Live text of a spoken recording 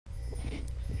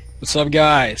What's up,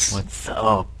 guys? What's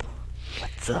up?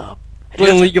 What's up?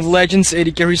 Playing League of Legends,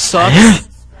 AD Sucks.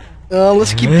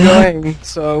 Let's keep going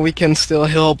so we can still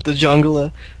help the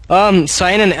jungler.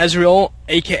 Sion and Ezreal,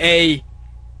 aka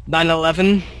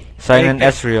 911. Sion and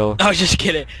Ezreal. Oh, just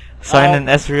kidding. Sion and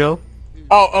Ezreal?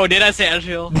 Oh, did I say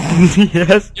Ezreal?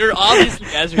 Yes. You're obviously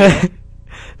Ezreal.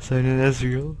 Sion and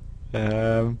Ezreal.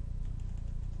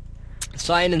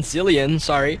 Sion and Zilean,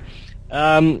 sorry.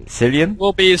 Zilean?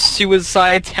 Will be a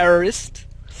suicide terrorist.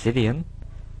 Zilean?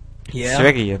 Yeah.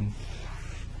 Svegian.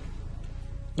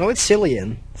 No, it's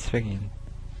Zilean. Svegian.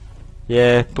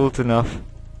 Yeah, pulled enough.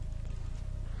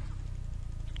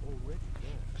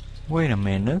 Wait a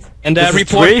minute. And This is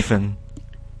Draven.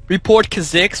 report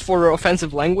Kha'Zix for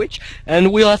offensive language,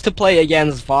 and we'll have to play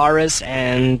against Varus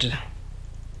and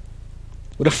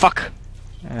who the fuck?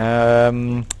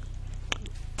 Timo,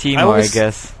 I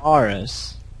guess.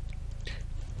 Varus.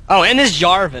 Oh, and this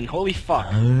Jarvan. Holy fuck.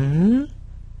 Huh?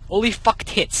 Holy fuck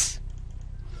tits.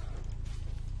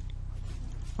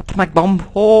 Wat maakt bomb?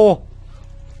 Oh!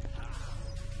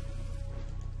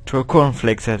 Throw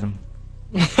cornflakes at him.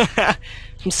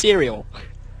 Some cereal.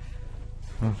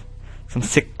 Some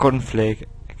sick cornflake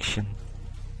action.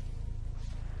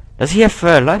 Does he have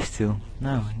lifesteal?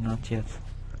 No, not yet.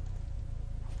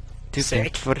 Too Sick.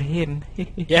 bad for him.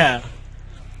 Yeah.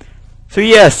 So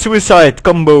yeah, suicide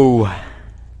combo.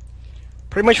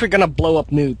 Pretty much we're gonna blow up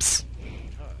noobs.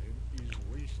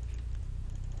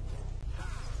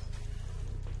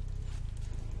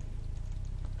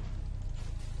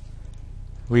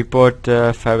 Report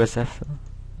Varus F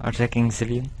attacking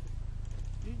Zilean.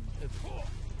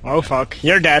 Oh fuck,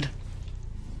 you're dead.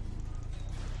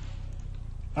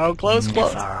 Oh, close.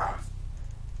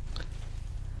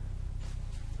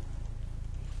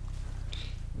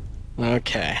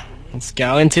 Okay, let's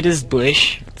go into this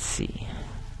bush. Let's see.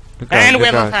 Look And out, we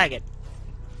look have a out. faggot.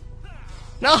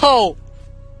 No!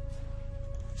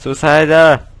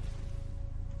 Suicide!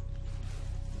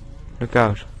 Look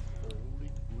out.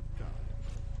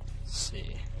 Let's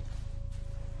see.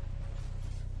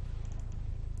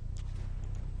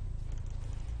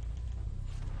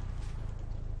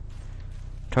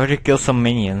 Try to kill some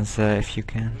minions if you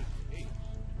can.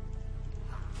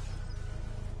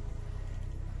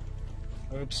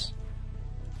 Oops.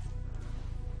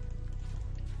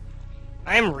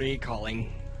 I'm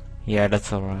recalling. Yeah,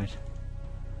 that's alright.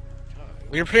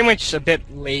 We're pretty much a bit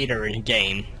later in the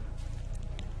game.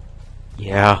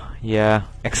 Yeah.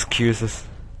 Excuses.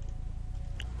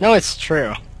 No, it's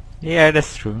true. Yeah,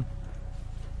 that's true.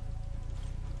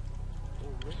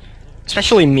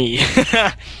 Especially me.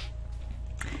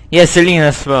 Yeah, Zilean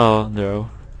as well, though.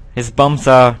 His bombs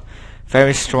are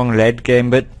very strong late game,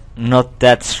 but not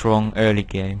that strong early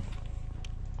game.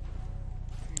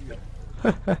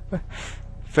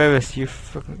 Varus, you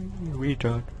fucking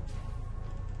retard.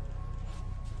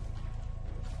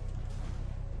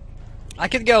 I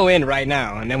could go in right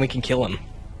now, and then we can kill him.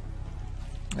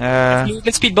 Uh,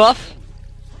 Movement speed buff?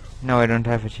 no, I don't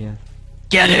have it yet.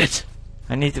 Get it!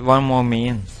 I need one more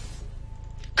minion.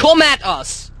 Come at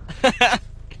us!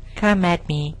 Come at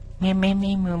me.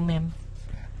 Level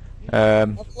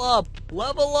Level up!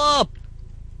 Level up!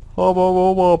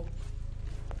 Hop.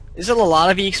 Is there a lot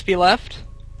of EXP left?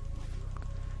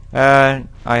 I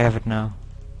have it now.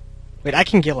 Wait, I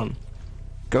can kill him.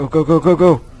 Go.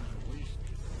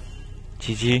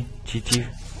 GG.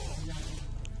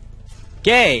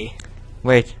 Gay!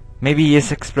 Wait, maybe he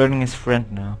is exploding his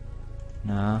friend now.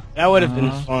 Nah. That would have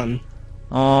been fun.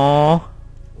 Oh.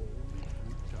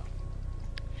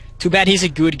 Too bad he's a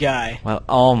good guy. Well,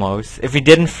 almost. If he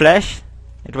didn't flash,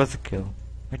 it was a kill.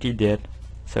 But he did,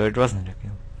 so it wasn't a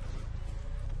kill.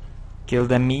 Kill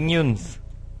the minions.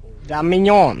 The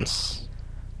minions.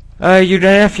 You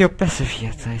don't have your passive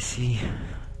yet, I see.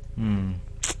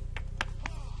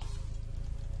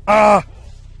 Ah!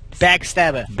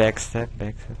 Backstabber. Backstab.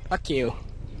 Fuck you.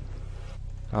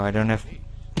 Oh, I don't have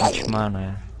much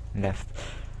mana left.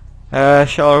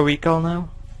 Shall I recall now?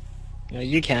 Yeah,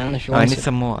 you can if you Oh, I want need to.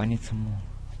 some more.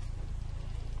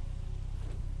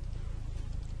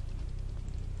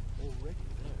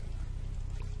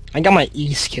 I got my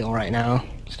E skill right now,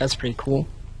 so that's pretty cool.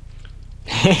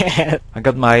 I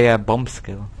got my bomb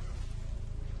skill.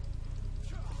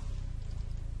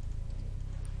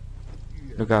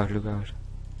 Look out.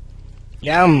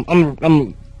 Yeah,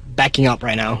 I'm backing up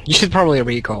right now. You should probably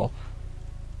recall.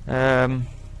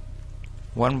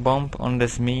 One bomb on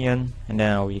this minion, and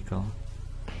then I'll recall.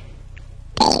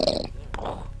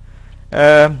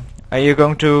 Are you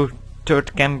going to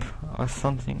third camp or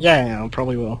something? Yeah, I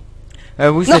probably will.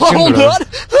 Who's No, the jungler? God!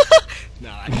 No,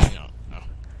 actually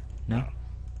no.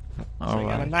 No? So I got a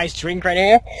Alright. nice drink right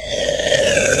here.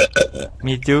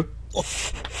 Me too.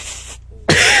 Okay,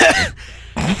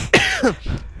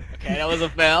 that was a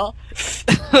fail.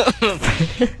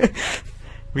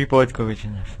 Report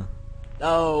Gokachon.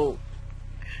 No,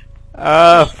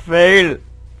 Ah, fail.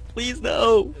 please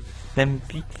no. Then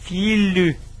be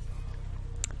feel.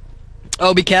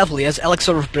 Oh, be careful. He has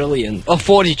Elixir of Brilliant or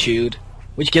Fortitude,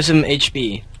 which gives him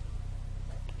HP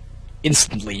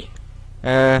instantly.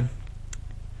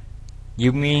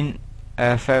 You mean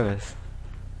Ferris?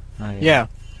 Oh, Yeah.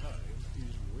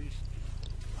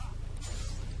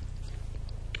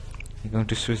 You going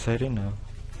to suicide it now?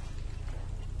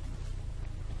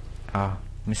 Ah,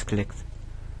 misclicked.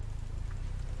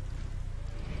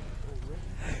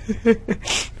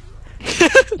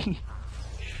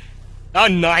 Oh,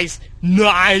 nice,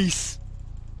 nice,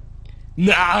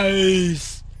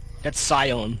 nice. That's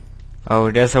Sion.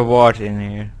 Oh, there's a ward in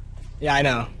here. Yeah, I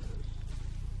know.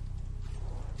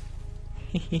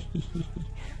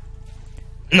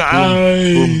 Boom,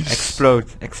 Nice. explode,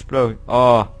 explode.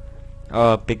 Oh,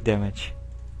 oh, big damage.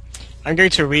 I'm going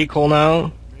to recall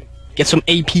now. Get some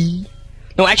AP.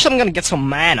 No, actually, I'm gonna get some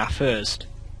mana first.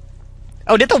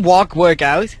 Oh, did the walk work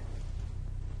out?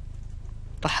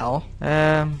 The hell?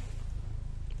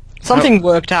 Something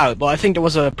worked out, but I think there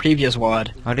was a previous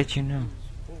ward. How did you know?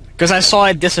 Because I saw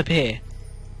it disappear.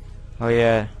 Oh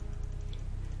yeah.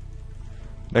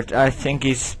 But I think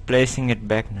he's placing it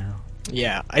back now.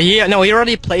 Yeah. No, he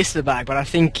already placed it back, but I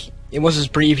think it was his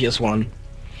previous one.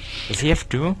 Does he have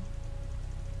two?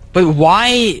 But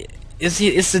why is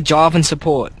the Jarvan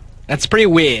support? That's pretty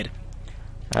weird.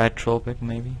 Trollback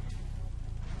maybe?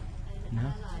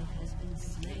 No?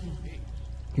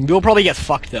 You'll probably get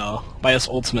fucked though by his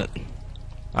ultimate.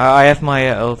 I have my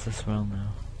ult as well now.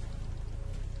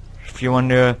 If you want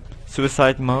the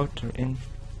suicide mode in.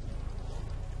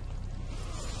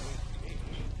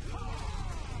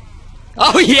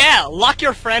 Oh yeah! Lock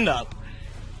your friend up!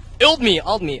 Ult me,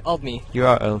 ult me, ult me. You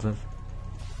are ulted.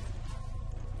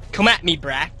 Come at me,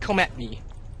 Brack. Come at me.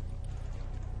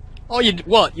 Oh,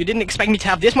 what? You didn't expect me to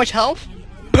have this much health?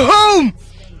 Boom!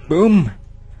 Boom!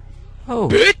 Oh.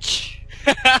 Bitch!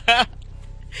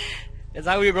 That's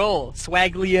how we roll.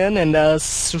 Swaglian and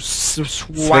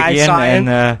Swagian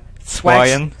and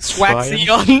Swayan.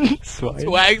 Swaxion. Swayan.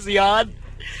 Swaxion.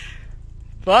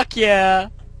 Fuck yeah.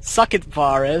 Suck it,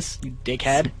 Varus, you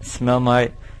dickhead. Smell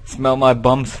my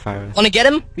bombs, Ferris. Wanna get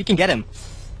him? We can get him.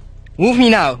 Move me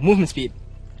now. Movement speed.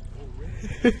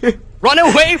 Run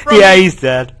away from Yeah, me! he's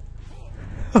dead.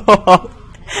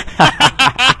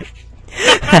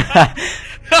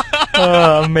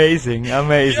 Oh, amazing,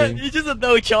 amazing. You just had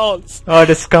no chance. Oh,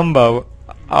 this combo.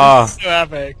 Oh, So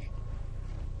epic.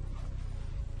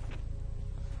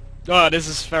 Oh, this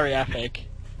is very epic.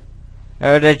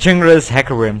 the jungler is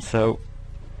Hecarim, so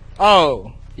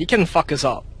Oh, he can fuck us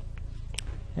up.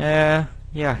 yeah,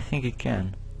 I think he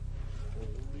can.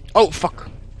 Oh, fuck.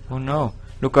 Oh no,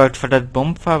 look out for that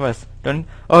bomb, Ferris. Don't.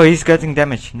 Oh, he's getting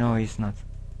damage. No, he's not.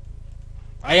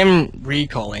 I am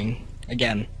recalling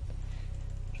again.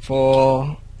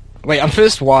 Wait, I'm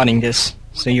first warning this,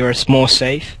 so you're more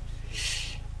safe.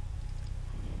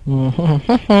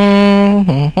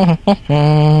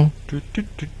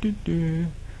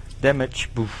 Damage,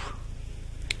 boof.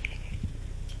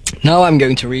 Now I'm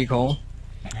going to recall.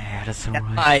 Yeah, that's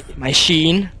alright. My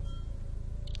Sheen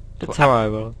That's how I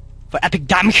will. for epic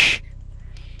damage.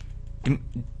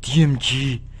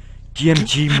 DMG,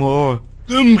 DMG more.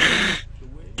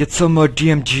 Get some more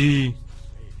DMG.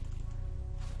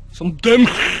 Some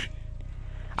damage.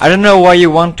 I don't know why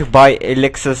you want to buy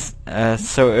elixirs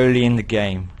so early in the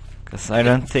game, because I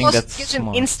don't think Plus, that's it gives him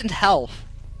smart. instant health.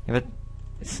 Yeah, but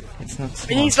it's not smart.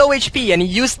 When he's low HP and he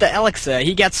used the elixir,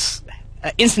 he gets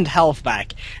instant health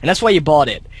back, and that's why he bought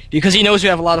it, because he knows we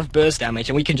have a lot of burst damage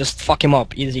and we can just fuck him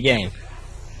up, easy game.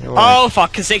 You're right. Oh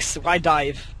fuck, 6, I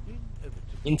dive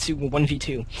into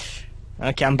 1v2.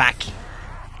 Okay, I'm back.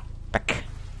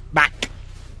 Back.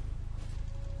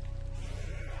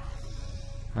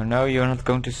 Oh no, you're not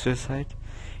going to suicide?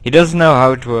 He doesn't know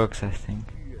how it works, I think.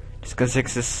 This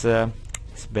Kha'Zix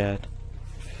is bad.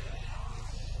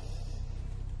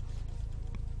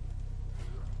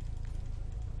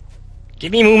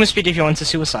 Give me movement speed if you want to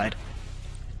suicide.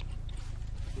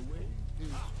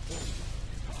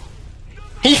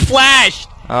 He flashed!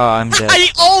 Oh, I'm dead. He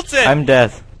ulted! I'm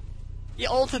dead. He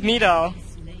ulted me though.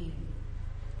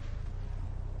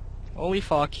 Holy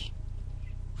fuck.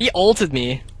 He ulted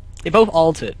me. They both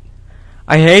ulted.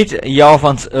 I hate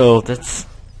Jarvan's ult. That's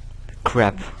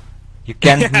crap. You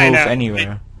can't I move know.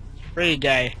 anywhere. Pretty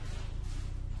gay.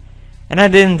 And I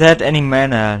didn't have any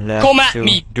mana left Come at to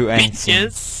me, do anything.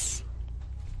 bitches!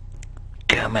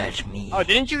 Come at me. Oh,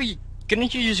 couldn't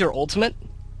you use your ultimate?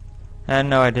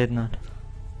 No, I did not.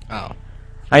 Oh.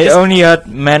 I only had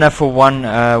mana for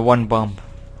one bomb.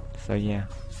 So yeah.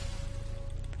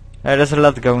 There's a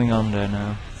lot going on there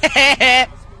now.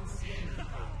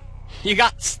 You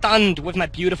got stunned with my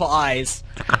beautiful eyes.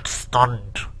 I got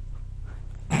stunned.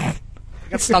 I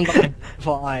got stunned by my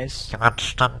beautiful eyes. I got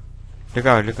stunned. Look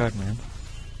out, man.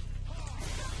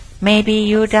 Maybe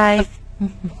you die.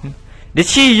 Did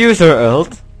she use her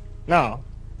ult? No.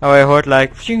 Oh, I heard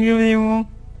like.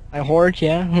 I heard,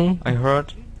 yeah. I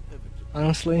heard.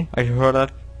 Honestly. I heard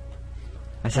that.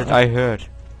 I said I heard.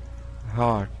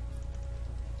 Hard.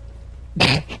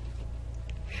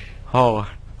 Hard.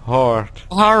 Hard.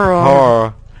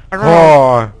 Horror.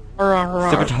 Hard. Hard.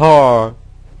 Stupid hard.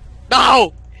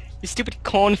 No! You stupid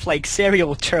cornflake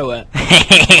cereal thrower.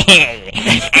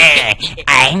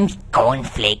 I'm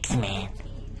cornflakes, man.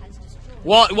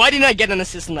 What? Why didn't I get an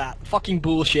assist on that? Fucking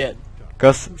bullshit.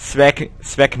 Cause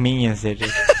swag minions did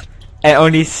it. And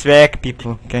only swag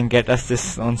people can get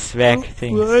assists on swag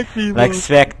things. Like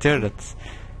swag turrets.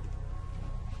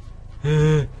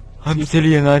 I'm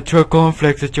Zilean, I throw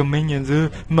cornflakes at your minions.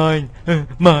 Mine.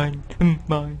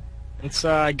 Let's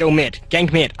go mid.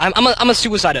 Gank mid. I'm a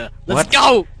suicider. Let's What?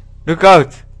 go! Look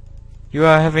out! You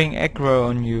are having aggro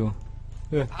on you.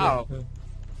 How?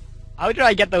 How did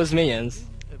I get those minions?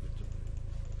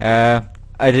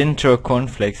 I didn't throw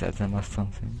cornflakes at them or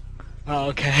something. Oh,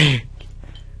 okay.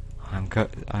 I'm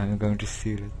going to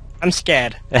steal it. I'm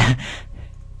scared.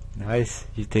 Nice,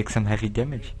 you take some heavy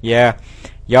damage. Yeah,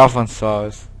 Yavan saw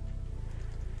us.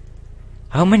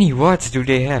 How many wards do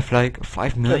they have? Like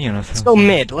 5 million or something? Let's go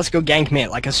mid. Let's go gank mid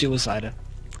like a suicider.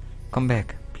 Come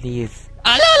back, please.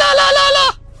 Ah, la la la la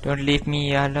la! Don't leave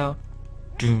me alone.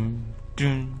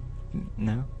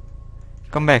 No.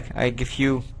 Come back, I give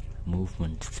you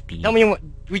movement speed. Tell me what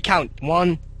we count.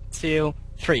 1, 2,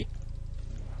 3.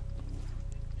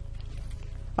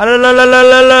 Ah, la la la la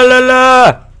la la la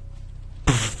la!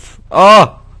 Pff.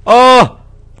 Oh! Oh!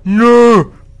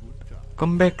 No!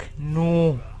 Come back,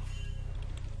 no!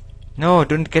 No,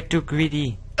 don't get too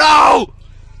greedy. No!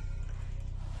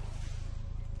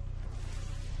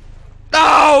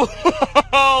 No!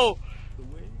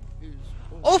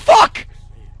 Oh fuck!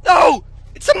 No!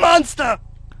 It's a monster!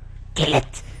 Kill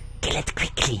it! Kill it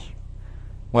quickly!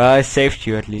 Well, I saved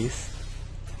you at least.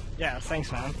 Yeah,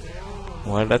 thanks, man.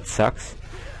 Well, that sucks.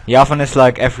 Yavan is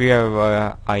like everywhere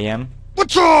where I am.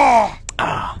 Whatcha?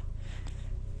 Ah.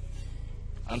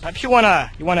 Perhaps you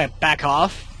wanna back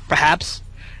off, perhaps?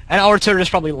 And our turret is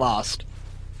probably lost.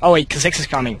 Oh wait, Kha'Zix is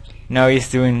coming. No, he's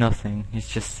doing nothing. He's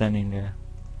just standing there.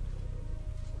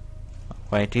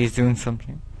 Wait, he's doing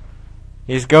something.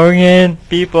 He's going in,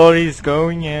 people. He's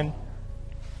going in.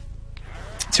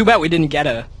 Too bad we didn't get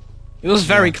her. It was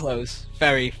very close.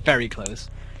 Very, very close.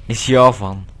 It's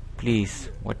Yavan. Please,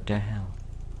 what the hell?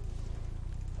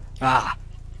 Ah.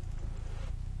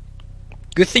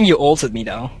 Good thing you ulted me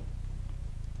though.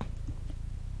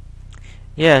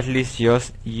 Yeah, at least you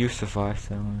survived,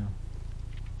 so I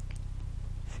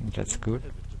think that's good.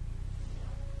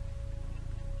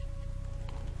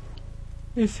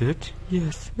 Is it?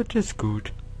 Yes, it is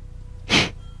good.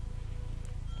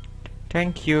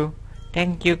 Thank you,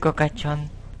 Gokachon.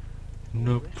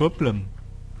 No problem.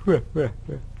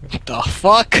 The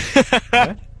fuck?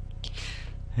 What?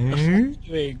 Huh?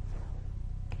 Wait,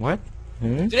 What? Huh?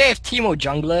 do they have Teemo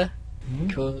jungler?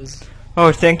 Because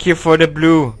Oh, thank you for the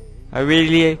blue. I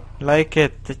really like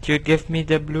it that you give me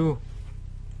the blue.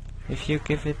 If you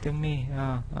give it to me.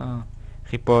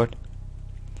 Report.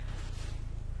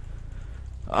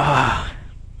 I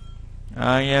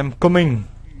am coming.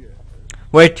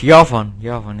 Wait, Yavan.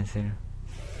 Yavan is here.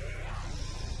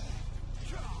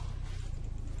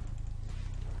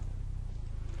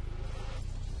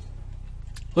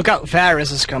 look out,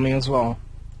 Varus is coming as well.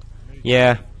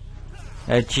 Yeah.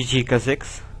 GG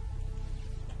Kha'Zix.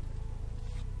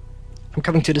 I'm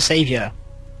coming to the savior.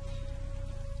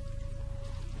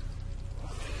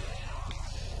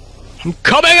 I'm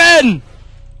coming in!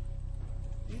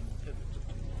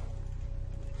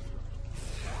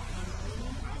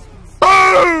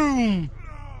 Boom!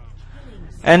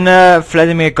 And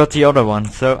Vladimir got the other one,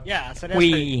 so Yeah, so that's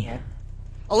pretty cool.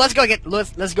 Oh, let's go get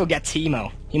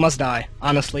Teemo. He must die.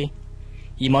 Honestly,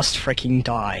 he must freaking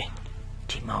die.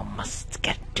 Teemo must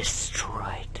get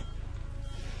destroyed.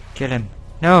 Kill him.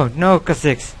 No,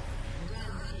 Kha'Zix.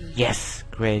 Yes,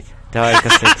 great. Die,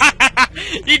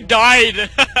 Kha'Zix. He died.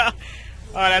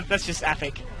 Oh, that's just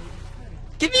epic.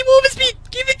 Give me movement speed.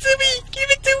 Give it to me. Give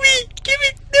it to me. Give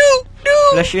it.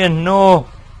 No. Flash in, no.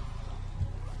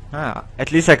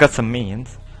 At least I got some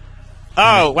minions.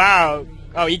 Oh wow.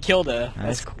 Oh, he killed her.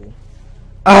 Nice. That's cool.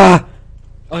 Ah!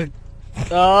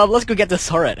 Let's go get this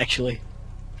turret, actually.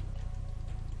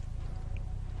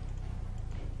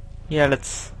 Yeah,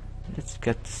 let's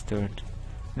get this turret.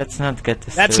 Let's not get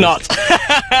this That's turret.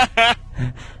 not.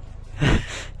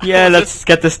 Yeah, let's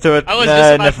get this turret. I was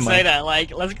just about never to mind. say that,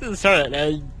 like, let's get this turret,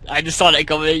 and I just saw that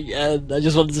coming, and I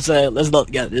just wanted to say, let's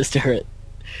not get this turret.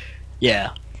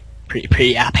 Yeah.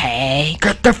 Pretty happy.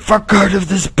 Get the fuck out of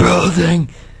this building!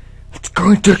 It's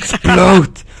going to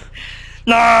explode!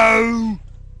 No!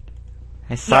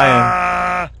 Hey, Sion.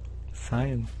 Ah!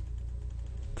 Sion.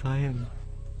 Sion.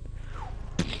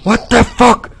 What the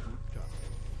fuck?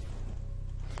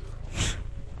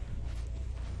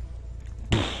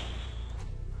 Give me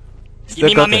Still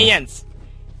my got them. minions!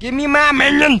 Give me my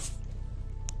minions!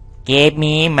 Give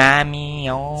me mommy,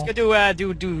 oh. Let's go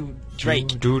do Drake.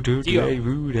 Do Dio.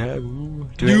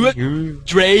 Drake.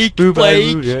 Drake, Boo,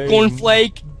 Flake, boo, Drake.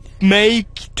 Cornflake,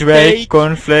 make, Drake, Take,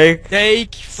 cornflake,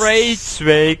 Take, Frake,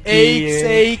 Swake, Egg,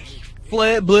 Sake,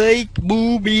 Blake,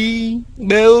 Booby,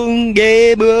 Boom,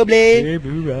 Gay, Bubbly.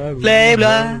 Blah,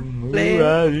 blah,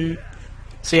 blah.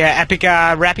 So yeah, epic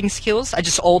rapping skills. I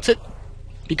just ulted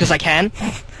because I can.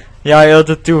 Yeah, I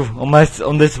ulted too on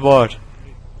this ward.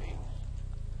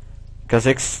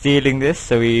 Kazakh's stealing this,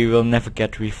 so he will never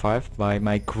get revived by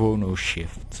my chrono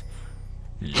shift.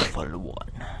 Level 1.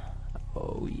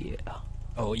 Oh yeah.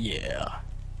 Oh yeah.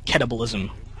 Cannibalism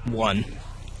 1.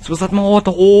 So was that my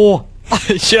auto?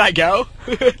 Should I go?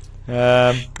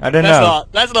 I don't know.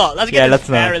 Let's not. Let's Yeah, get let's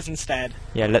the not. Ferris instead.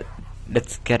 Yeah,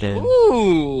 let's get it.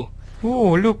 Ooh.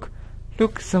 Oh, look,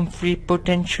 some free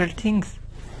potential things.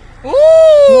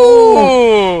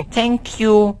 Ooh. Thank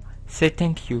you. Say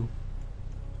thank you.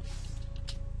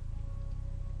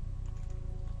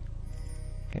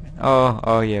 Okay.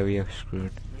 Oh yeah, we are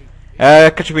screwed.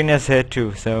 Katrina's here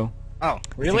too, so Oh, I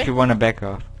think really? you wanna back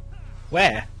off.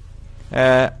 Where?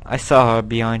 I saw her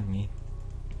behind me.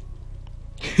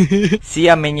 See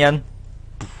ya, minion.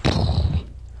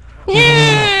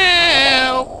 Yeah.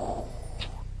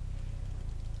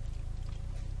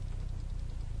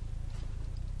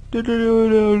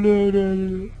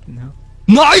 No.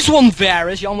 Nice one,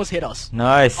 Varys. You almost hit us.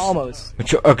 Nice. Almost.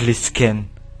 With your ugly skin.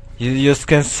 Your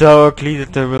skin's so ugly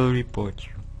that I will report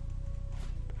you.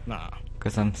 Nah.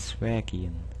 Cause I'm swaggy.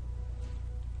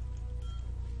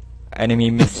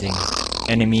 Enemy missing.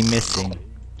 Enemy missing.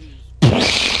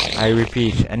 I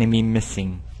repeat, enemy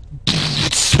missing.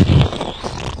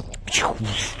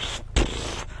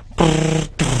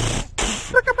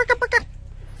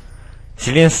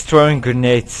 Zilean's throwing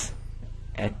grenades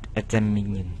at the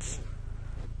minions.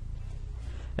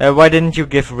 Why didn't you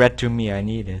give red to me? I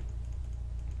need it.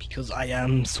 Because I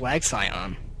am Swag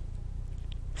Sion.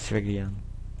 Swagion.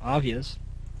 Obvious.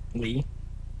 Lee.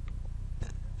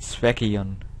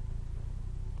 Swagion.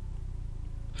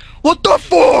 What the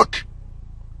fuck?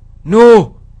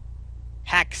 No!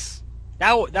 Hacks.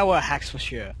 That were hacks for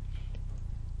sure.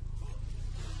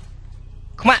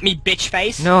 Come at me, bitch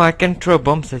face. No, I can throw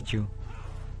bombs at you.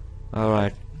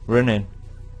 Alright, run in.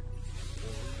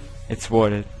 It's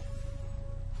worth it.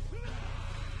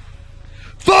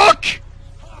 Fuck!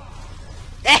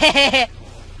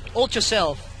 Ult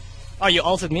yourself. Oh, you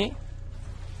ulted me?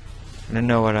 I don't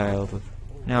know what I ulted.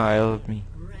 No, I ulted me.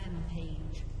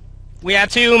 We have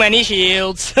too many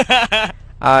shields.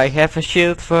 I have a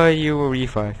shield for you,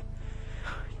 revive.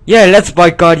 Yeah, let's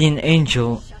buy Guardian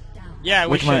Angel Yeah,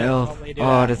 we with should my ult. probably do Oh,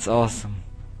 that. that's awesome.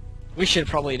 We should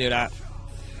probably do that.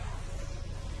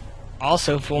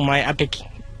 Also, for my epic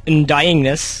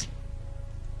undyingness,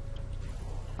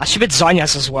 I should bet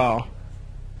Zanya's as well.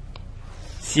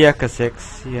 See ya, Kazakh.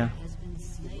 See ya.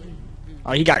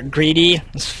 Oh, you got greedy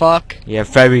as fuck. Yeah,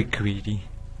 very greedy.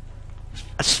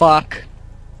 As fuck.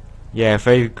 Yeah,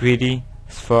 very greedy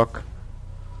as fuck.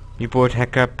 Report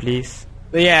hacker, please.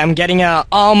 But yeah, I'm getting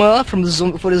armor from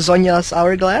for the Zonya's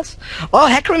hourglass. Oh,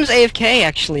 Hecarim's AFK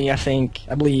actually. I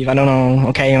believe. I don't know.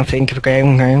 Okay, I think. Okay.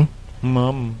 Mom.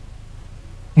 Mom.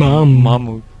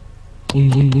 Mom.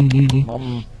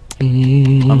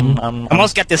 I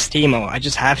must get this Teemo. I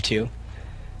just have to.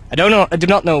 I don't know. I do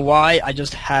not know why. I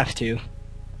just have to.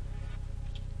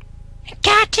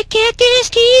 Got to get this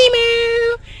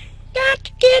Teemo. Got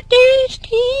to get this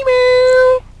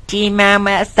Teemo.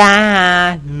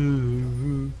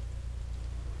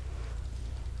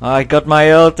 I got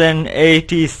my ult in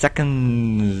 80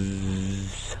 seconds.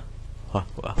 What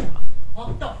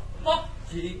the fuck,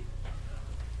 G?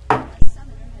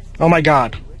 Oh my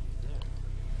god.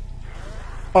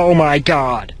 Oh my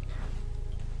god.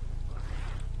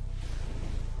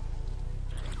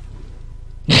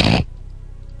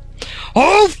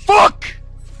 Oh fuck!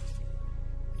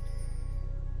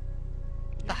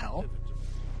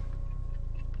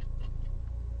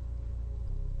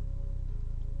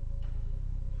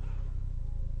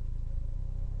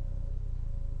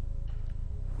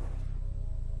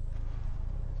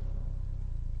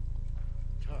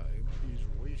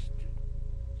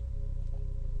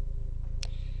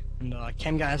 And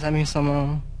Campguy is having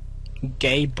some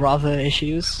gay brother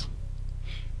issues.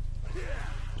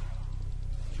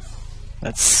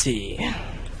 Let's see.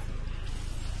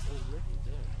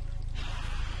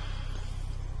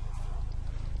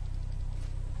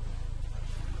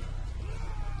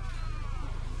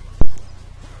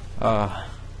 Oh,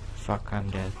 fuck, I'm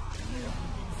dead.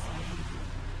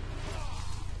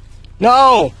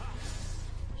 No!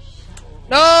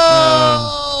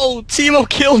 No! Timo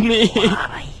killed me!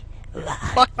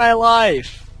 Fuck my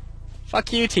life.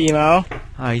 Fuck you, Timo.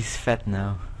 Oh, he's fat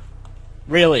now.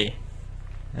 Really?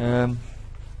 Um,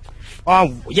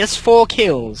 Oh, he has 4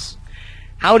 kills.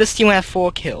 How does Timo have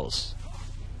 4 kills?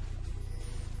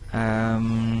 I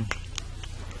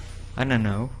don't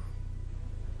know.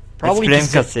 Probably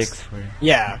Let's blame because Cut 6 for it.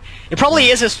 yeah, it probably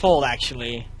is his fault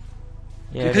actually.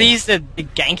 Yeah, Because he's the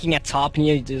ganking at top and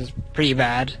he is pretty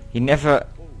bad. he never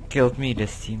killed me,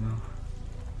 this Timo.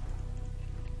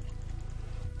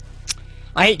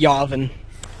 I hate Yarvin.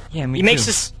 Yeah, me He makes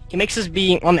too. us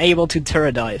being unable to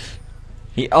turret dive.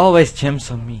 He always jumps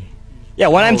on me. Yeah,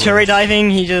 when I'm Always. turret diving,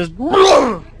 he just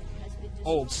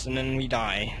ults and then we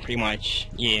die, pretty much.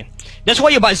 Yeah, that's why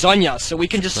you buy Zonya, so we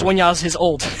can just Zonya's his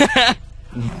ult.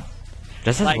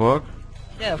 Does it Like- work?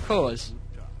 Yeah, of course.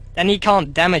 Then he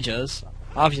can't damage us,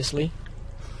 obviously.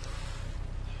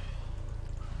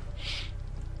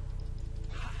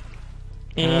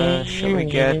 Shall we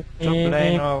get top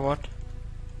lane or what?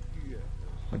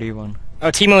 What do you want? Oh,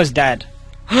 Timo is dead.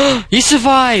 He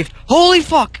survived! Holy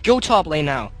fuck! Go top lane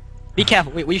now. Be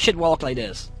careful, we should walk like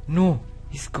this. No,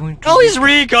 he's going to. Oh, he's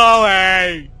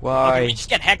recoing! Why? Okay, we just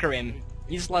get hacker him.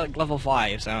 He's like level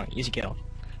 5, so easy kill.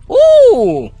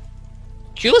 Ooh!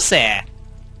 Juicy!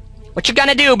 What you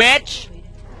gonna do, bitch?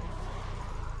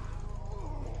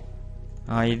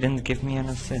 Oh, you didn't give me an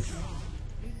assist.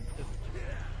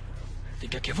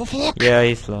 Think I give a fuck? Yeah,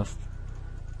 he's lost.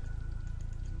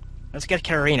 Let's get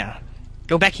Karina.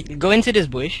 Go back, go into this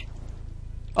bush.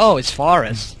 Oh, it's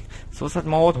forest. So is that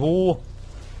mod who?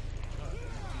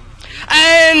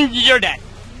 And you're dead.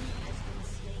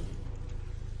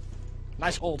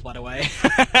 Nice ult, by the way.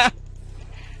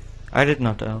 I did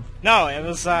not know. No, it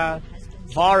was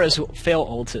Varus who fail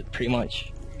ulted, pretty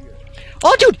much.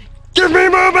 Oh, dude! Give me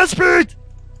movement speed!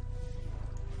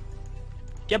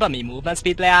 Give me movement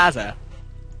speed, please.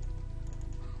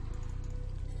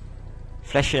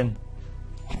 Flash in.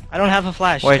 I don't have a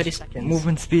flash. Wait, 30 seconds.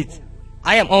 movement speed.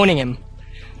 I am owning him.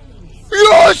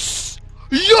 Yes!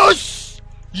 Yes!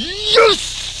 Yes!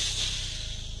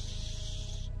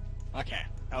 Okay,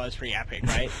 that was pretty epic,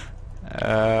 right?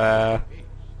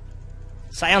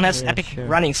 Sion has Yeah, epic sure.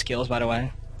 running skills, by the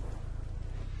way.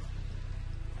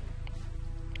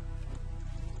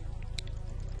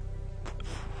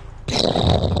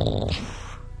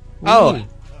 Oh,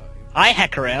 I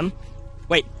hacker him.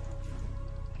 Wait,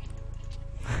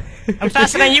 I'm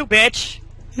faster than you, bitch.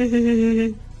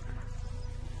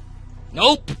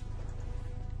 Nope.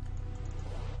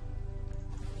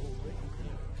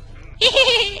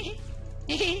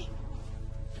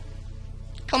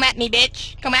 Come at me,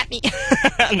 bitch. Come at me.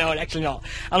 No, actually not.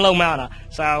 I'm low mana,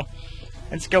 so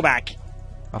let's go back.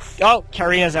 Oh,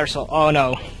 Karina's our soul. Oh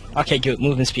no. Okay, good.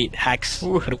 Movement speed. Hacks.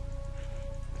 Ooh.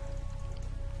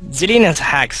 Zilean has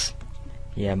hacks.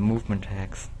 Yeah, movement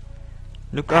hacks.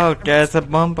 Look out, there's a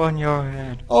bump on your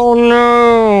head. Oh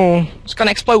no! It's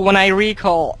gonna explode when I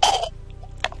recall.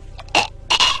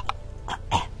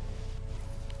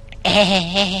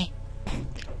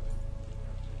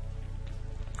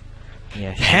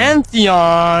 Yeah, sure.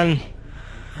 Pantheon!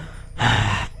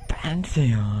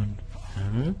 Pantheon.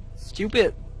 Huh?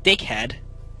 Stupid dickhead.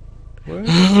 What?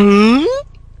 Hmm?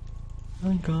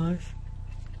 Hi guys.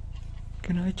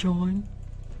 Can I join?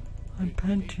 I'm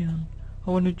Pantheon. I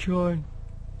wanna join.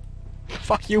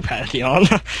 Fuck you, Pantheon.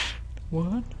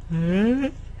 What? Huh?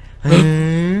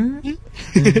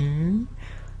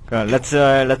 God,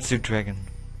 let's do dragon.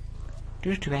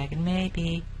 Do dragon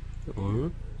maybe.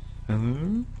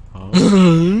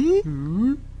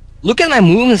 Look at my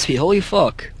movement speed, holy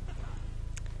fuck.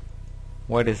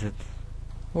 What is it?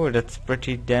 Oh, that's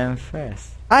pretty damn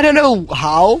fast. I don't know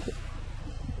how.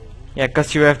 Yeah,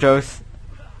 'cause you have those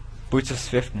boots of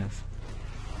swiftness.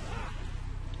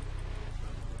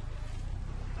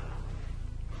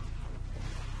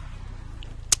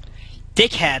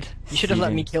 Dickhead. You should have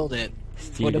let me Stealing. kill it for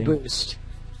the Stealing. boost.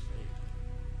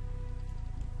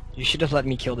 You should have let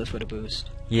me kill this for the boost.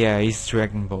 Yeah, he's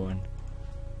dragonborn.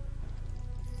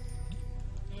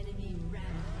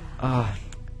 Ah,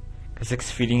 'cause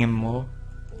it's feeding him more.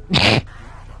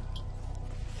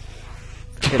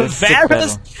 Get a stick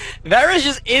battle. Varus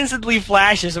just instantly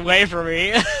flashes away from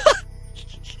me.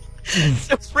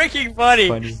 So freaking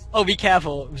funny. Oh, be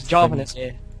careful. There's Job in his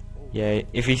ear. Yeah,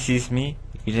 if he sees me,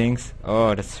 he thinks,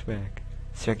 oh, that's swag.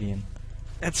 Swagian.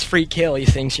 That's free kill, he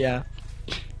thinks, yeah.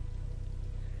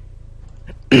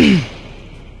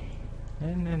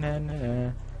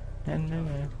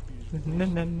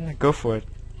 Go for it.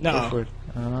 No. Go for it.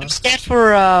 I'm scared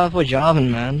for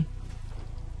Javan, man.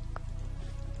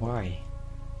 Why?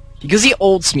 Because he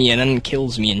ults me and then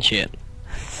kills me and shit.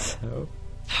 So?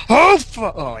 Oh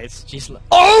fuck! Oh, it's just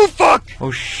oh fuck!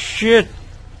 Oh shit!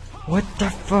 What the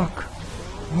fuck?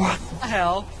 What the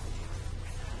hell?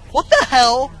 What the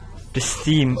hell? The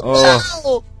steam.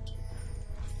 Oh.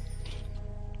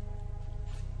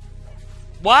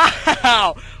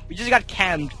 Wow! We just got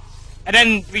camped, and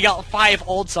then we got 5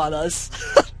 ults on us.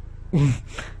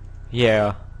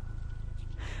 Yeah.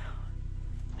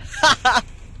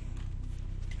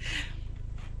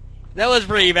 That was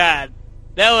pretty bad.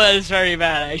 That was very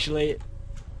bad, actually.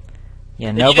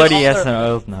 Yeah, nobody has an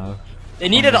ult now. They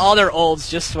needed all their ults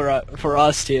just for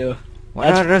us too. What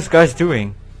are those guys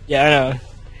doing? Yeah, I know.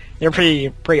 They're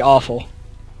pretty awful.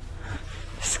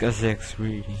 This guy's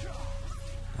really.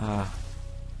 Oh,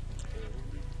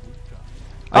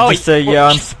 I just say yeah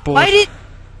on sport.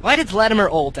 Why did Vladimir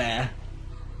ult there?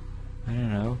 I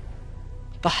don't know.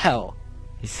 The hell?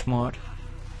 He's smart.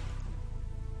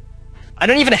 I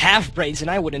don't even have brains, and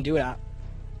I wouldn't do that.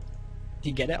 Do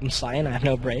you get it? I'm Sion. I have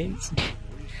no brains.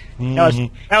 That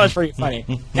was pretty funny.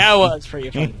 That was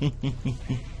pretty funny.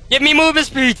 Give me movement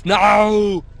speed!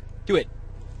 No! Do it.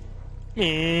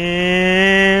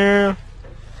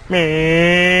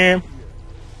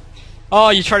 Oh,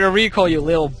 you try to recall, you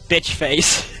little bitch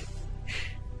face.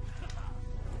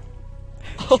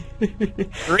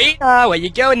 Rita, where you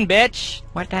going, bitch?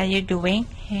 What are you doing?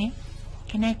 Hey,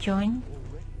 can I join?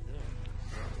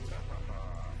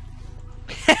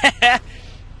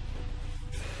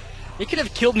 You could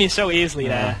have killed me so easily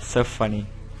there. So funny.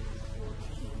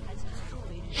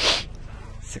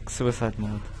 Suicide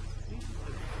mode.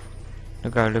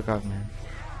 Look out, man.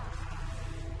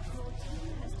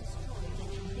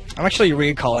 I'm actually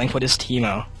recalling for this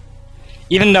Teemo.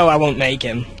 Even though I won't make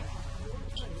him.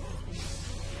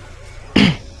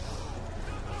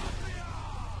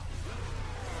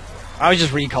 I was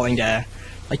just recalling there.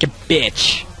 Like a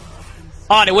bitch.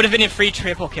 Oh, there would have been a free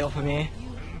triple kill for me.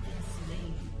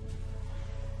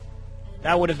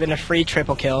 That would have been a free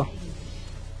triple kill.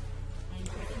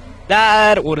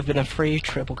 That would have been a free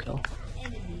triple kill.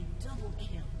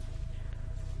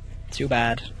 Too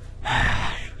bad.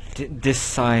 This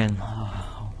Sion.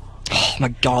 Oh my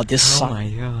god, this Sion. Oh my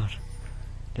god.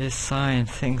 This Sion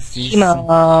thinks these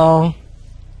No.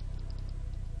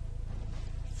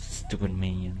 stupid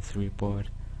minions report.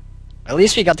 At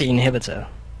least we got the inhibitor.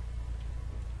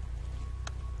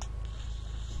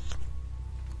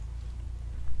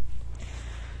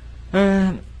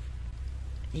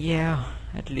 Yeah,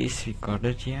 at least we got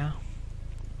it, yeah.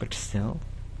 But still,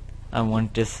 I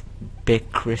want this big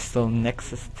crystal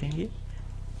nexus thingy.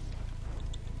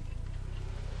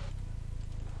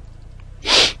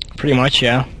 Pretty much,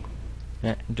 yeah.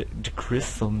 Yeah, the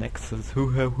crystal nexus. I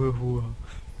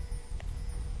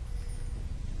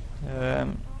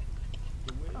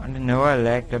don't know, I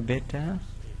lagged a bit there.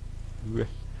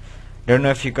 Don't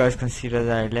know if you guys can see that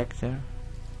I lagged there.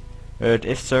 But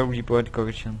if so, report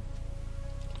Gokachon.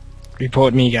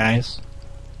 Report me, guys.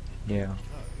 Yeah.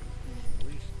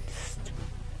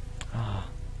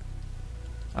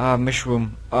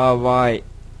 Mushroom. Why?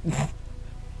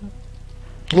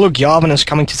 Look, Yavin is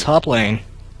coming to top lane.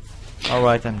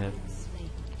 Alright, I'm dead.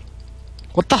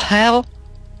 What the hell?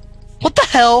 What the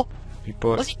hell?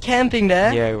 Report. Was he camping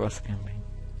there? Yeah, he was camping.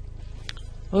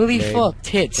 Holy Lame. fuck,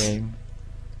 tits. Lame.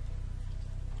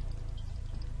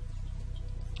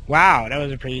 Wow, that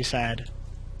was pretty sad.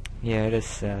 Yeah, it is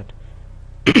sad.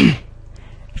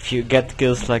 If you get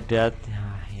kills like that,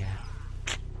 yeah.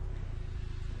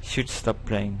 Should stop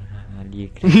playing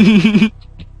League.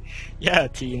 Yeah,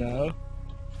 Tino.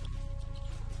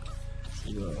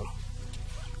 Tino.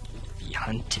 Be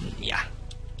hunting, yeah.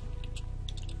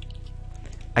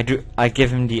 I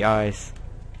give him the eyes.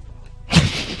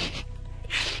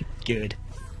 Good.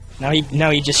 Now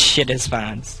he just shit his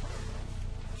pants.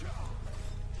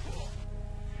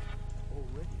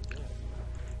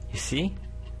 You see?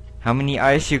 How many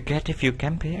eyes you get if you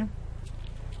camp here?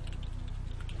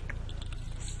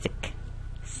 Sick.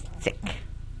 Sick.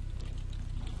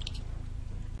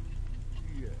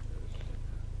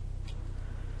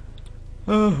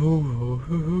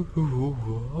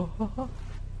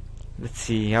 Let's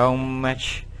see how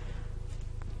much.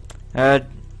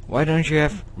 Why don't you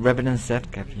have Rabbit and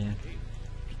Zap-Cap yet?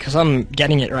 Because I'm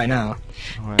getting it right now.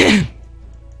 Alright.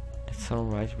 That's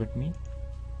alright with me.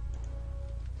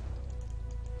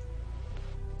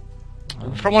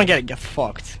 We probably get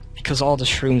fucked because all the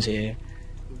shrooms here.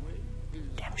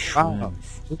 Damn Wow.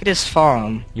 shrooms. Look at this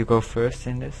farm. You go first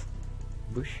in this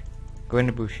bush. Go in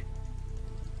the bush.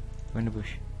 Go in the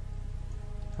bush.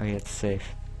 Oh yeah, it's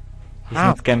safe. He's How?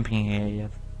 not camping here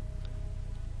yet.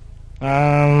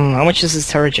 How much is his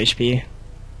turret HP?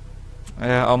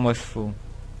 Almost full.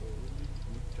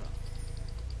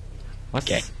 What's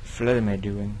Okay. Vladimir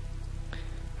doing?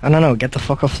 I don't know, get the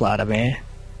fuck off, Vladimir.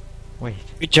 Wait.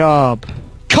 Good job.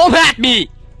 Come at me!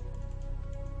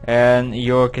 And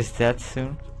York is dead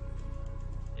soon?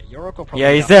 York will probably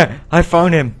Yeah, he's die. there! I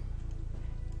found him!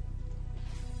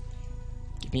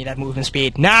 Give me that movement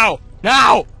speed. Now!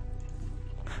 Now!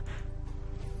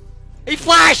 He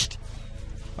flashed!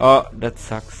 Oh, that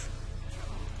sucks.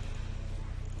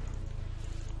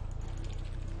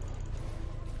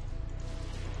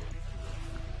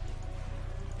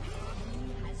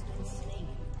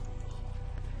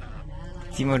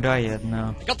 Timo died yet?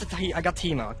 No. I got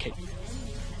Timo, okay.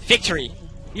 Victory!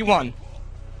 We won.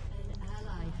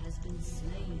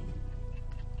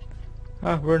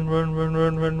 Ah, run, run, run,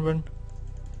 run, run, run.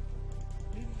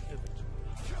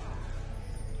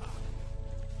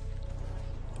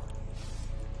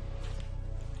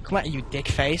 Come at you, dick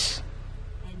face.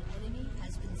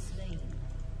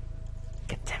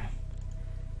 Get them.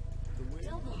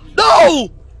 No!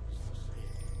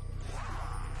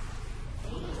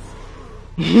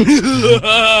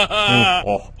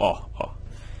 Oh.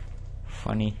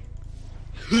 Funny.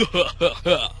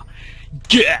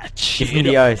 Get Give him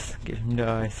the eyes. Give him the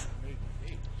eyes.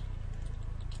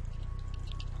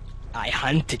 I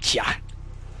hunted ya.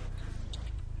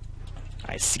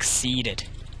 I succeeded.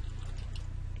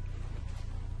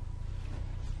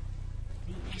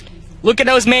 Look at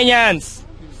those minions!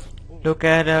 Look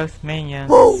at those minions.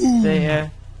 They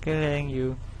are killing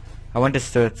you. I want this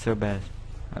sword so bad.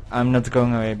 I'm not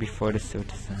going away before the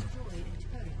sword is done.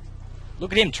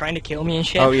 Look at him trying to kill me and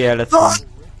shit. Oh yeah, let's go.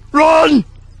 Run!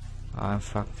 Oh, I'm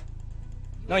fucked.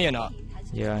 No, you're not.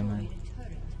 Yeah, I'm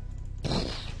in.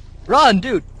 Run,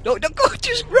 dude! No, don't go,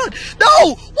 just run!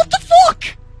 No! What the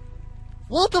fuck?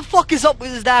 What the fuck is up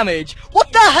with his damage?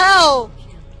 What the hell?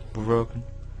 Broken.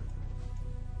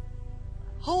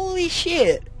 Holy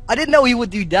shit! I didn't know he would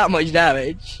do that much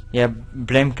damage. Yeah,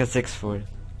 blame Kha'Zix for it.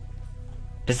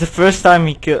 This is the first time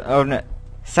he kill. Oh no,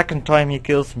 second time he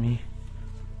kills me.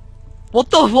 What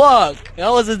the fuck? That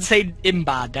was insane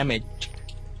imba damage.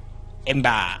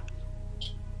 Imba.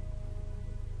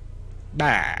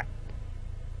 Bah.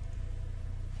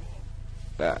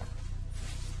 Bah.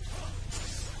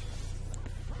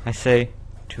 I say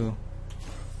 2.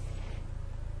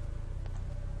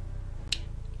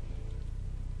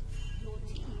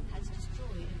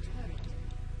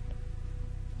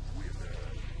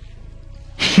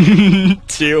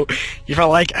 Two. You're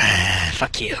probably like,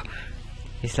 fuck you.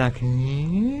 He's like,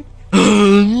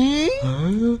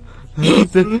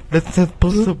 that's not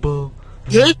possible.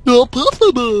 That's not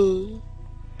possible.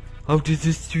 How does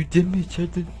this do damage? I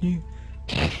don't know.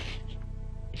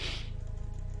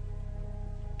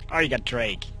 Oh, you got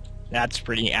Drake. That's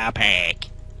pretty epic.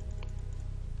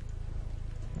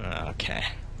 Okay.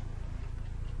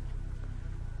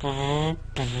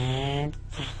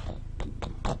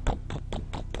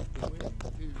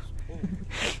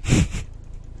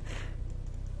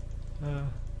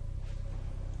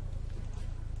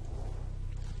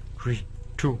 Three,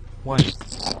 2, 1.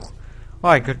 Oh,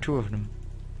 I got 2 of them.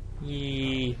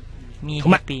 Yee. Me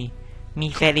Come on. happy. Me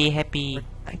very happy.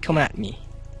 Come at me.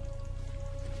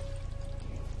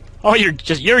 Oh, you're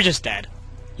just dead.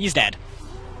 He's dead.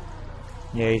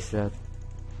 Yeah, he's dead.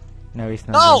 No, he's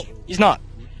not. No, dead. he's not.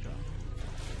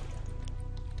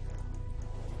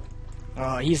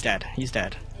 Oh, he's dead. He's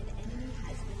dead.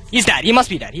 He's dead. He must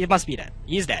be dead. He must be dead.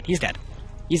 He's dead. He's dead.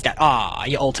 He's dead. Ah,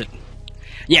 he ulted.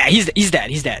 Yeah, he's dead.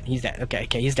 He's dead. He's dead. Okay,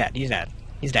 he's dead. He's dead.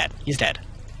 He's dead. He's dead.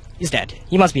 He's dead.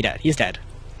 He must be dead. He's dead.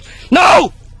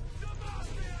 No!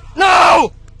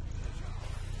 No!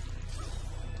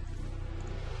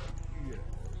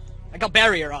 I got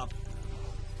barrier up.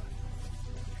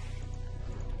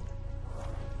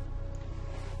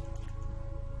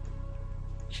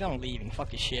 Shit, I'm leaving.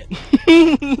 Fuck this shit.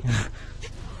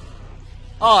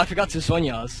 Oh, I forgot to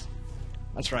Sonya's.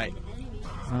 That's right.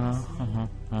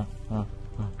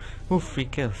 Ooh, 3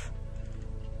 kills.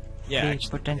 Yeah. 3 actually.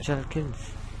 potential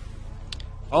kills.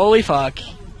 Holy fuck.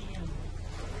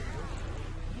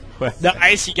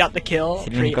 Nice, he got the kill. He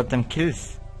didn't got them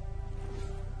kills.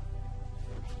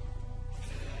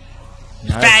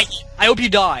 Nice. Faggot! I hope you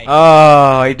die.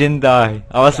 Oh, he didn't die.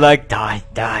 I was like, die,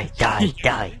 die, die,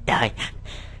 die, die.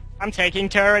 I'm taking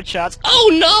turret shots.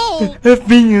 Oh no! Have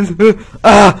minions.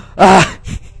 Ah.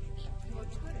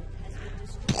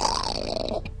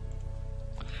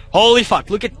 Holy fuck!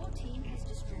 Look at.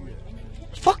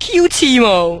 Fuck you,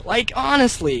 Teemo. Like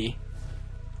honestly.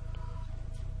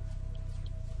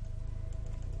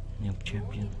 Noob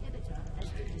champion.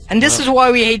 And this is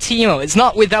why we hate Teemo. It's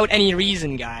not without any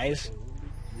reason, guys.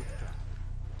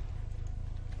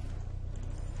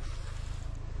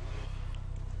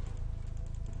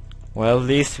 Well, at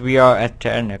least we are at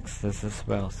 10x as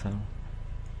well, so.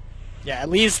 Yeah, at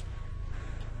least.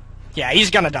 Yeah,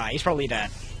 he's gonna die. He's probably dead.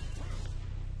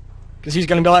 Because he's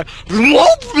gonna be like,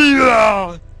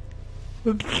 Mafia!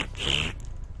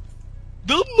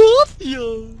 The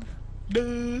Mafia!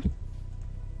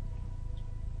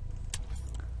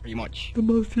 Pretty much. The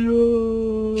Mafia!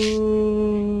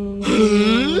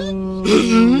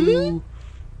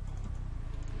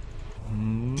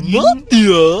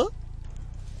 Mafia?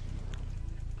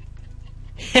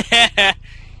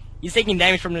 He's taking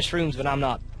damage from the shrooms, but I'm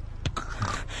not.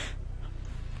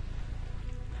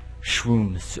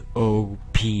 Shrooms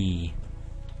OP.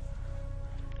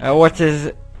 What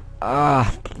is...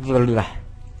 Blah.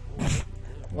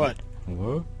 What?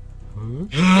 What?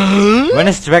 When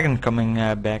is Dragon coming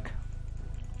back?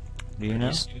 Do you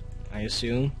know? I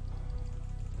assume.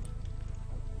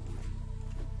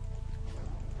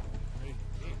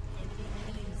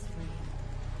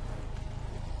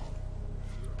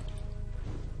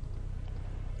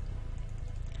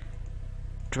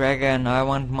 Dragon, I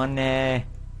want money.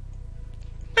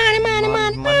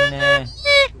 Money. Money.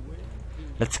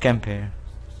 Let's camp here.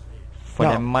 For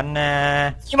No. the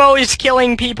money. Teemo is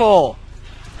killing people!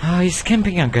 Oh, he's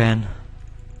camping again.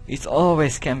 He's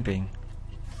always camping.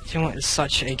 Teemo is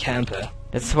such a camper.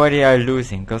 That's why they are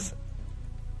losing, cause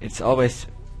it's always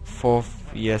 4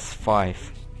 vs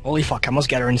 5. Holy fuck, I must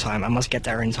get her in time. I must get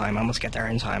there in time. I must get there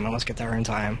in time. I must get there in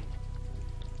time.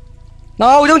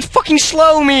 No, don't fucking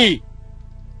slow me!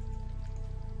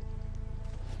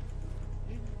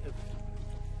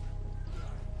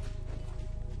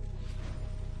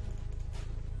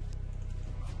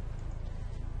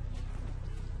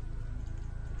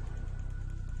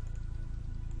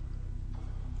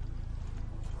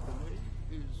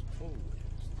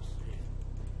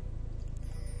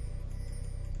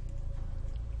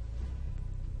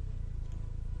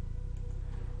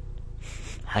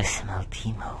 I smell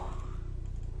Teemo.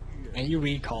 And you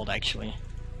recalled, actually.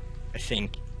 I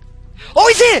think. Oh,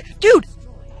 he's it! Dude!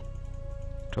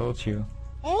 Told you.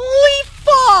 Holy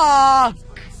fuck!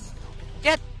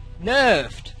 Get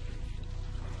nerfed.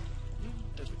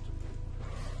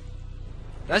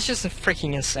 That's just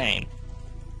freaking insane.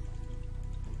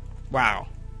 Wow.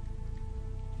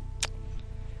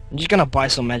 I'm just gonna buy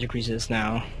some magic resist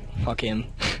now. Fuck him.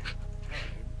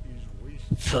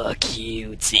 Fuck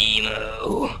you,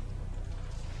 Teemo.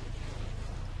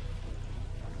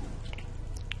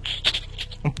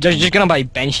 I'm just gonna buy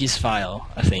Banshee's file,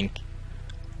 I think.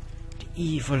 The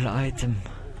evil item.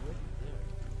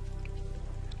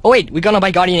 Oh wait, we're gonna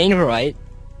buy Guardian Angel, right?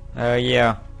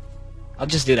 Yeah. I'll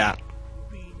just do that.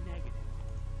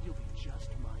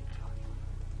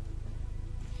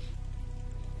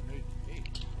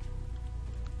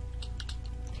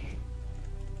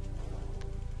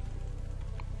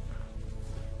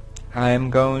 I'm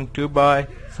going to buy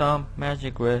some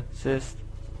magic resist.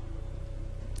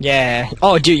 Yeah.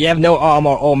 Oh, dude, you have no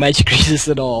armor or magic resist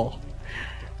at all.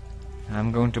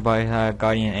 I'm going to buy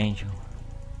Guardian Angel.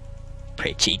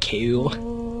 Pretty cool.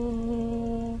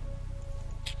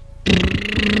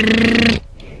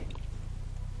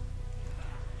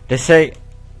 They say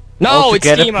No, all it's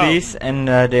together, Teemo. please, and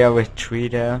they are with 3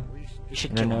 there. You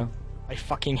should I don't kill know. him. I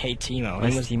fucking hate Teemo. He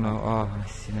Where's was- Teemo? Oh, I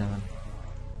see that one.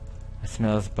 I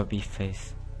smell his puppy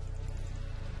face.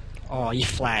 Oh, he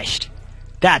flashed.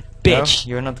 That No? bitch.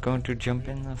 You're not going to jump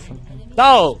in or something?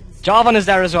 No! Jarvan is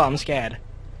there as well, I'm scared.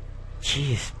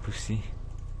 Jeez, pussy.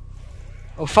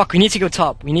 Oh fuck, we need to go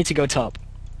top. We need to go top.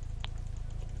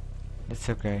 It's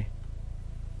okay.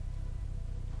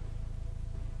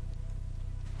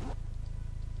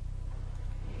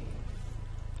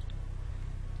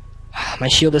 My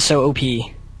shield is so OP.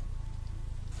 I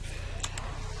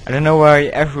don't know why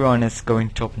everyone is going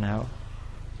top now.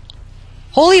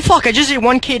 Holy fuck, I just did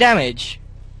 1k damage.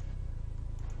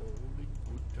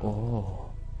 Oh.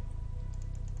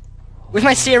 With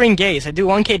my searing gaze, I do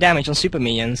 1k damage on super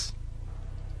minions.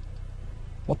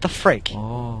 What the frick?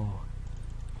 Oh.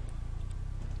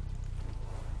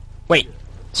 Wait,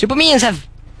 super minions have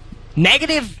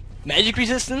negative magic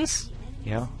resistance?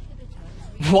 Yeah.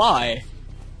 Why?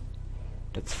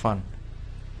 That's fun.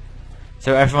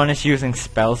 So everyone is using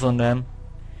spells on them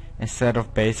instead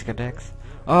of basic attacks.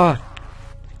 Oh,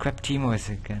 crap! Teemo is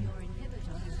again.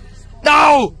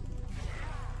 No!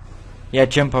 Yeah,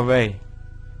 jump away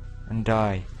and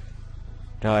die.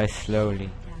 Die slowly.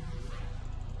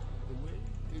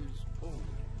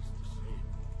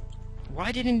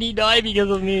 Why didn't he die because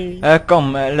of me?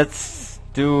 Come, let's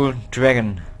do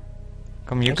dragon.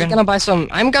 Come, you I'm can. gonna buy some.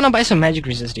 I'm gonna buy some magic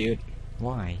resist, dude.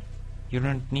 Why? You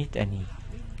don't need any.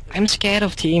 I'm scared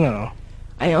of Teemo.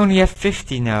 I only have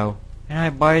 50 now, and I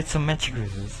buy some magic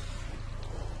resist.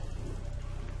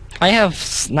 I have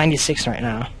 96 right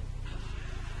now.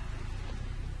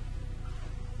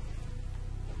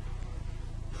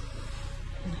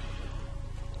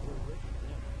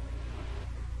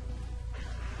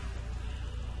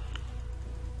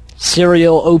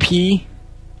 Cereal OP.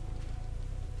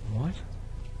 What?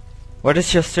 What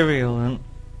is your cereal then?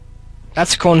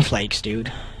 That's cornflakes,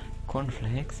 dude.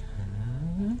 Cornflakes?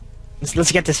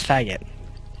 Let's get this faggot.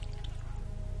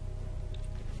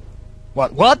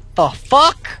 What the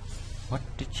fuck? What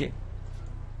did you...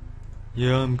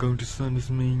 Yeah, I'm going to send this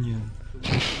minion.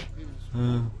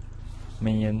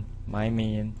 Minion. My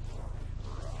minion.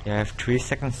 Yeah, I have 3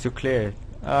 seconds to clear it.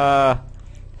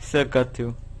 Still got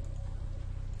to.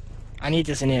 I need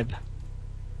this inhib.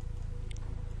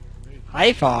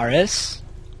 Hi, Faris.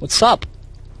 What's up?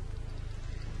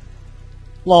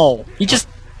 Lol. He just...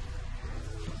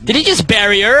 Did he just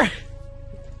bury her? I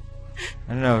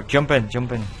don't know. Jump in,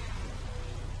 jump in.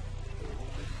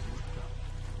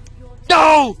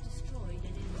 No!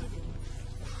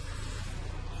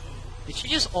 Did she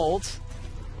just ult?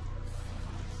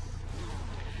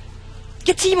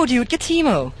 Get Teemo, dude! Get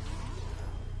Teemo!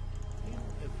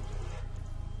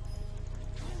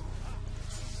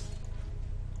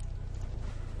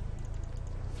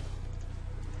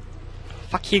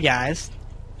 Fuck you guys.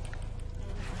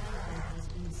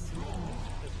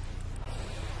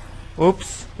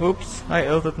 Oops, oops, I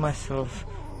ulted myself.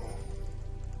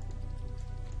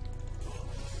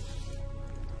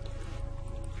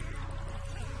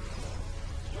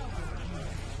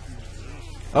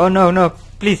 Oh no, no,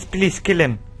 please, please kill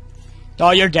him.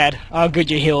 Oh, you're dead. Oh, good,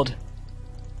 you healed.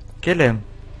 Kill him.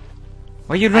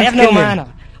 Why you don't I have kill no him?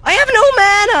 mana. I have no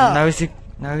mana!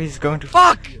 Now he's going to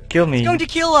Fuck! kill me. He's going to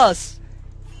kill us!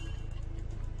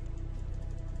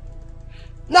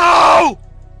 No!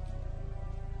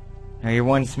 Now he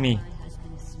wants me.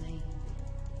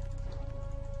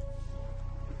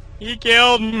 He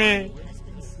killed me.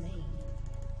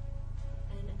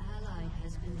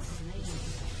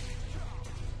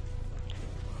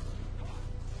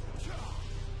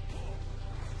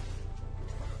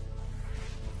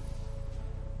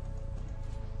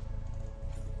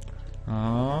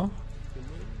 Oh,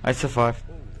 I survived.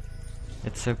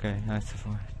 It's okay, I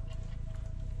survived.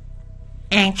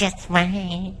 I'm just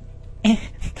fine.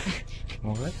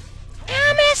 What?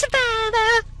 I'm a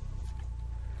survivor.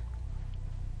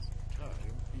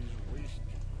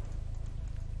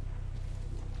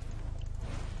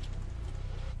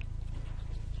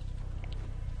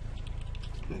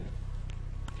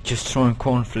 Just throwing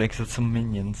cornflakes at some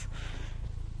minions.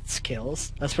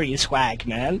 Skills. That's where you swag,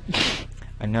 man.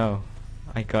 I know.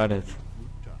 I got it.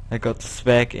 I got the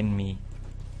swag in me.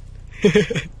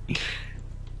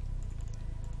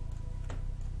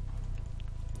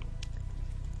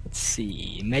 Let's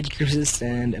see. Magic resist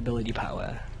and ability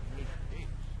power.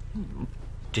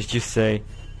 Did you say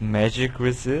magic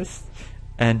resist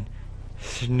and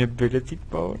ability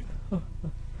power?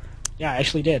 Yeah, I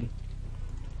actually did.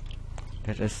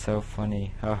 That is so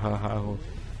funny. Ha ha ha.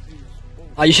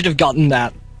 Oh, you should have gotten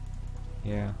that.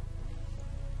 Yeah.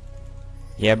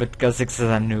 Yeah, but Kha'Zix is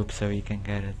a noob, so he can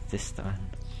get it this time.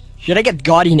 Should I get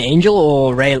Guardian Angel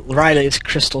or Riley's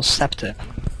Crystal Scepter?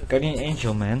 Guardian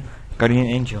Angel, man. Guardian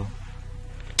Angel.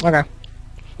 Okay.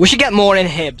 We should get more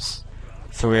inhibs.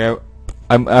 So yeah,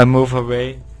 I move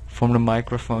away from the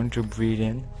microphone to breathe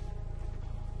in.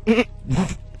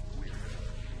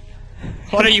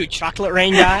 What are you, chocolate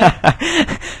rain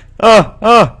guy?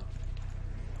 Oh!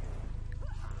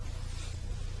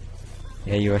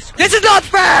 Yeah, you are sweet. This is not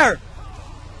fair!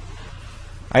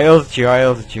 I ulted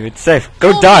you, it's safe.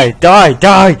 Go die!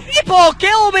 People,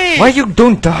 kill me! Why you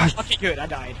don't die? Okay, good, I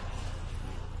died.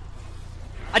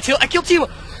 I killed Teemo!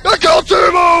 I killed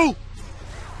Teemo!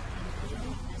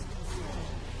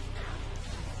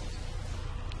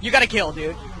 You gotta kill,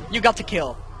 dude. You got to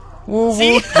kill. Woo,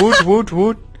 See?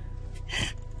 woot.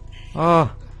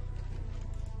 Oh.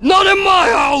 Not in my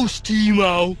house,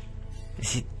 Teemo!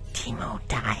 Teemo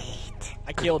died.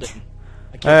 I killed him.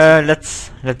 I killed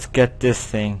him. Let's get this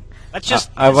thing. Let's just.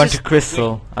 I let's want just a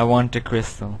crystal. I want a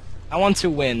crystal. win. I want to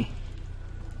win.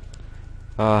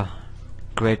 Ah,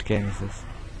 great game is this.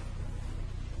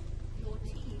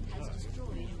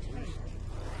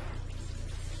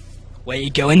 Where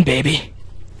you going, baby?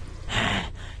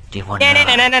 Do you want Na na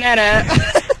na na na na.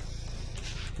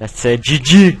 Let's say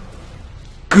GG.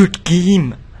 Good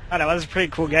game. Oh, that was a pretty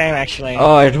cool game, actually.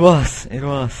 Oh, it was. It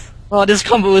was. Oh, this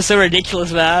combo was so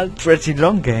ridiculous, man. Pretty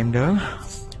long game though.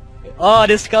 Oh,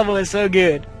 this combo is so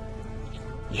good.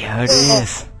 Yeah, it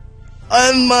is.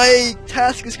 My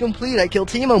task is complete. I killed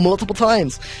Timo multiple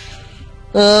times.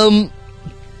 Of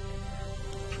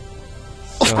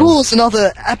course,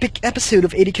 another epic episode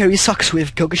of ADC Sucks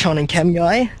with Gokachon and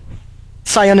Campguy,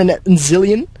 Sion and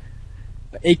Zilean,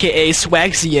 aka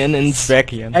Sion and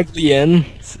Swagian. Zilean,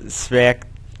 Swag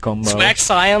combo.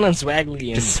 Sion and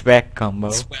Zilean. The swag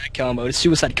combo. Swag combo, the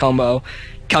suicide combo,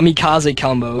 kamikaze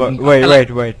combo.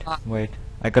 Wait.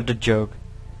 I got the joke.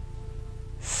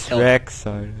 Swag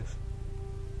siders.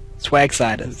 Swag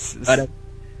siders.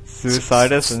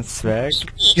 Suiciders and swag.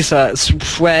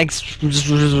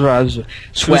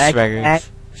 Swag.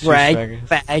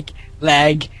 Bag.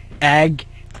 Lag. Ag.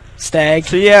 Stag.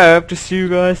 So yeah, I hope to see you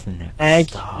guys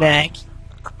next time. Nag.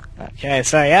 Okay,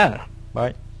 so yeah.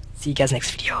 Bye. See you guys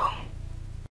next video.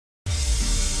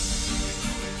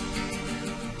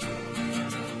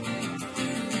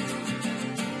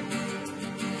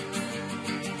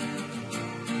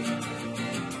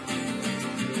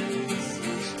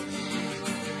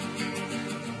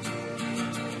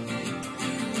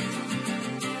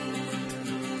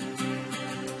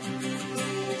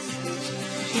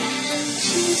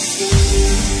 You see